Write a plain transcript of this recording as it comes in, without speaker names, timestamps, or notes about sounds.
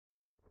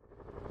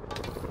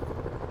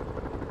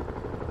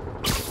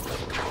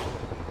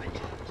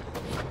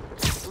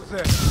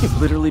there? You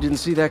literally didn't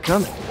see that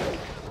coming.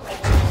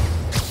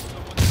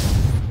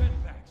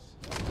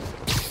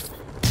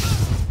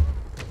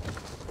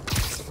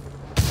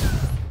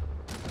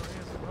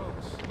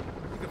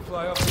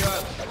 Fly off the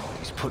island.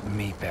 He's putting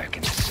me back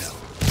in the cell.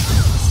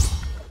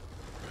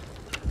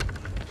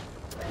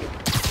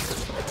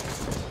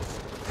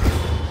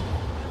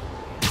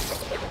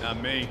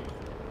 Not me.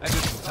 I did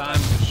some time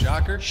with the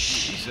Shocker.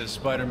 He says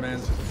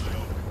Spider-Man's...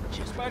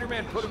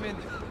 Spider-Man put him in...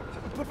 He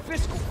put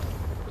Fiscal.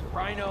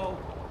 Rhino,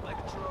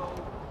 Electro...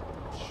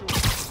 Sure,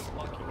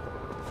 lucky.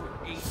 For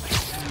 8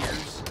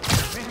 years.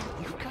 Man,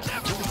 you guys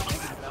have really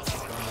figured it out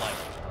your own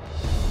life.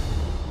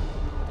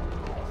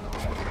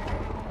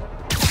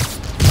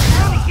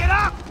 Get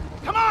up!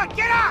 Come on,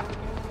 get up!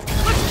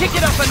 Let's kick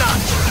it up a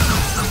notch!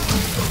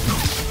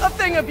 A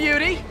thing of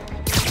beauty!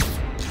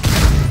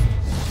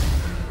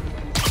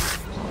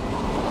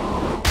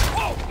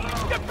 Whoa!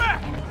 Get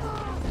back!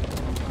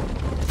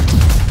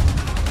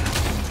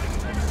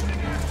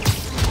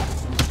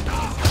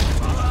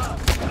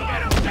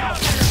 Get him down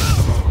there!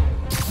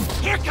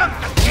 Here comes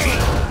the king!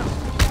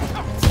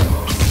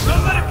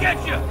 Don't let him get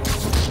you!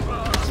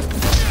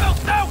 Felt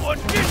that one,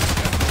 didn't you?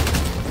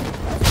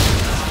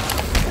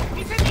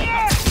 He's in the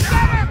air!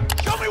 Get him!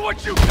 Show me what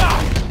you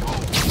got!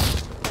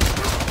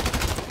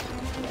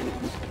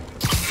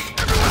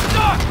 Everyone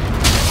stop!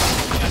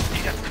 Just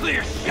need a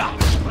clear shot!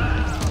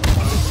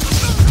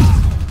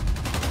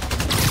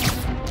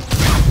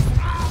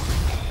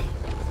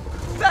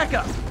 Back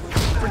up!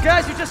 For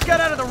guys who just got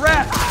out of the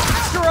raft,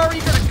 sure are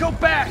eager to go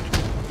back!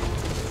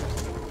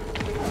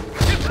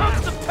 Here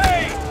comes the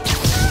pain!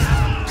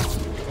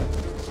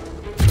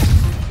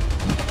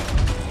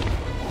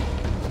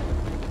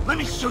 Let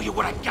me show you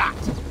what I got!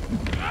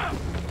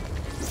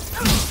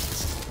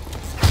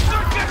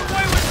 Don't get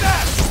away with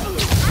that!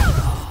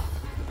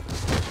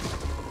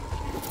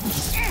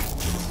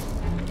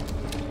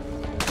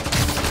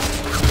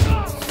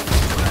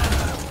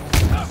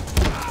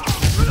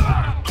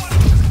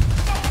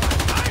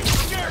 I'm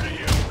scared of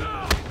you!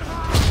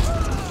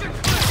 Get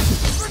clear!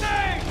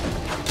 Grenade!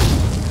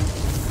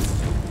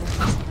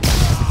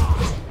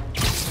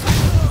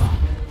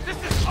 This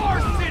is our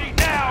city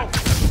now!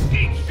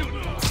 Keep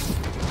shooting!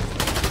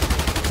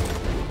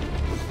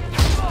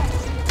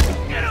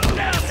 Get him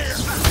down here!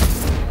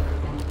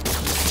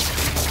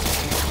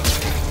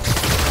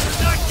 You're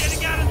not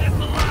getting out of this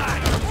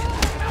alive!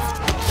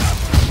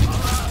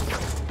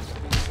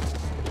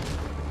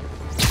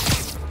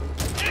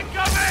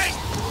 Incoming!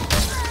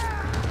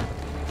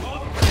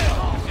 Hold still!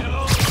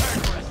 It'll only hurt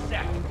for a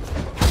second.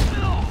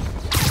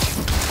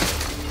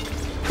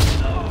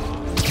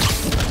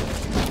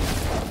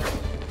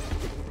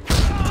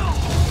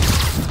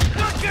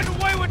 Not getting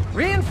away with...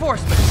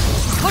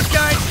 Reinforcements! Look,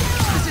 guys!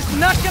 This is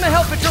not gonna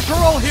help at your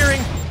parole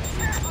hearing!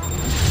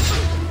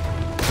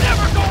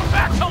 Never going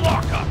back to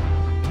lockup!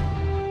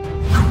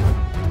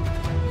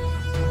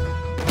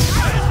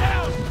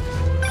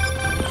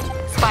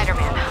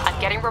 Spider-Man, I'm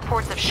getting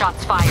reports of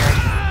shots fired.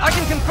 I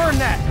can confirm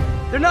that!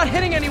 They're not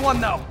hitting anyone,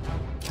 though!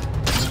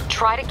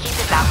 Try to keep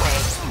it that way.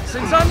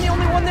 Since I'm the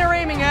only one they're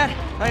aiming at,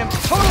 I am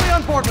totally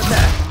on board with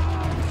that!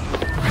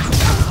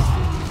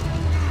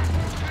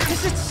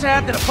 Is it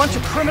sad that a bunch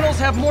of criminals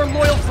have more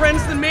loyal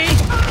friends than me?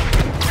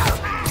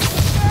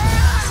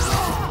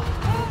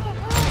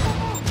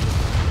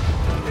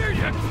 Here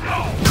you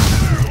go!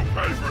 You'll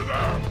pay for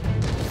that!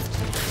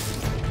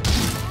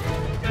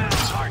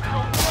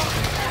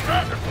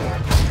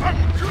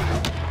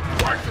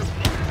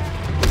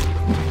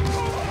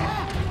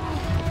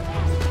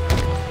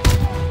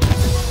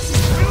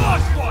 We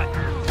lost one!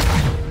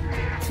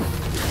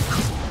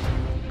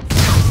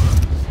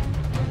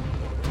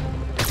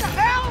 What the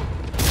hell?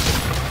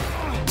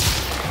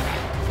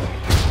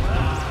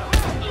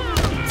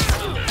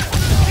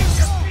 Keep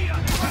your feet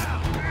on the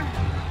ground!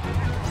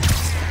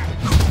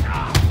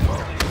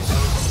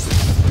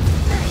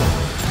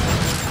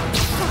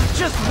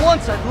 Just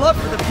once, I'd love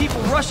for the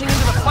people rushing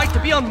into the fight to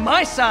be on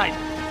my side.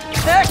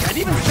 Heck, I'd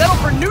even settle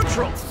for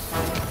neutral.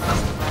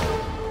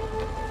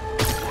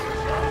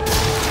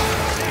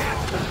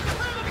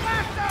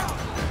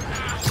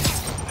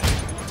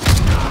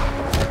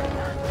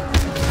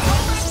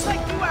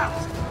 Take you out!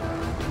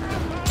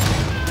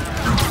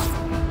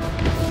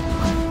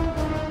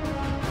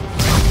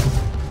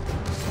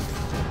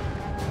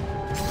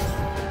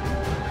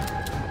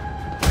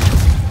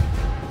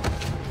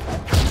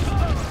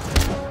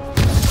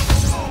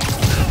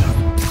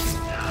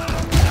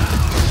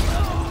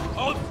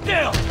 Hold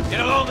still!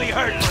 It'll only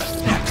hurt for a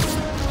second.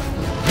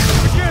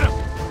 Get him!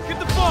 Get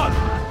the bug!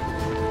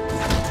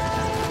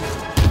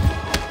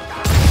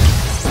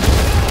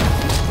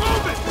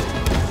 Move it!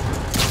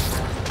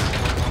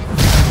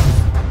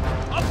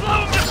 I'll blow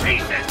him to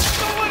pieces!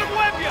 Don't let him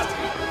web you!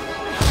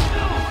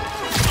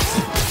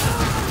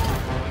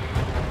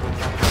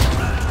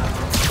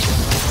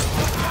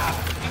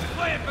 He's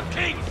playing for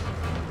keeps!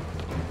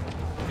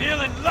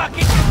 Feeling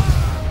lucky?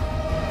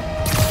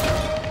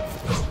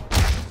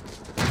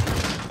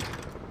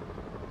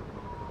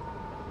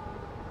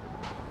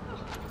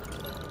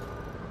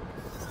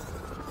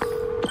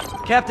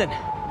 Captain,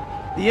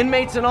 the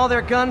inmates and all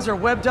their guns are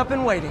webbed up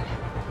and waiting.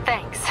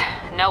 Thanks.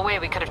 No way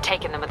we could have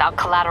taken them without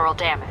collateral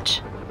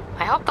damage.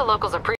 I hope the locals appreciate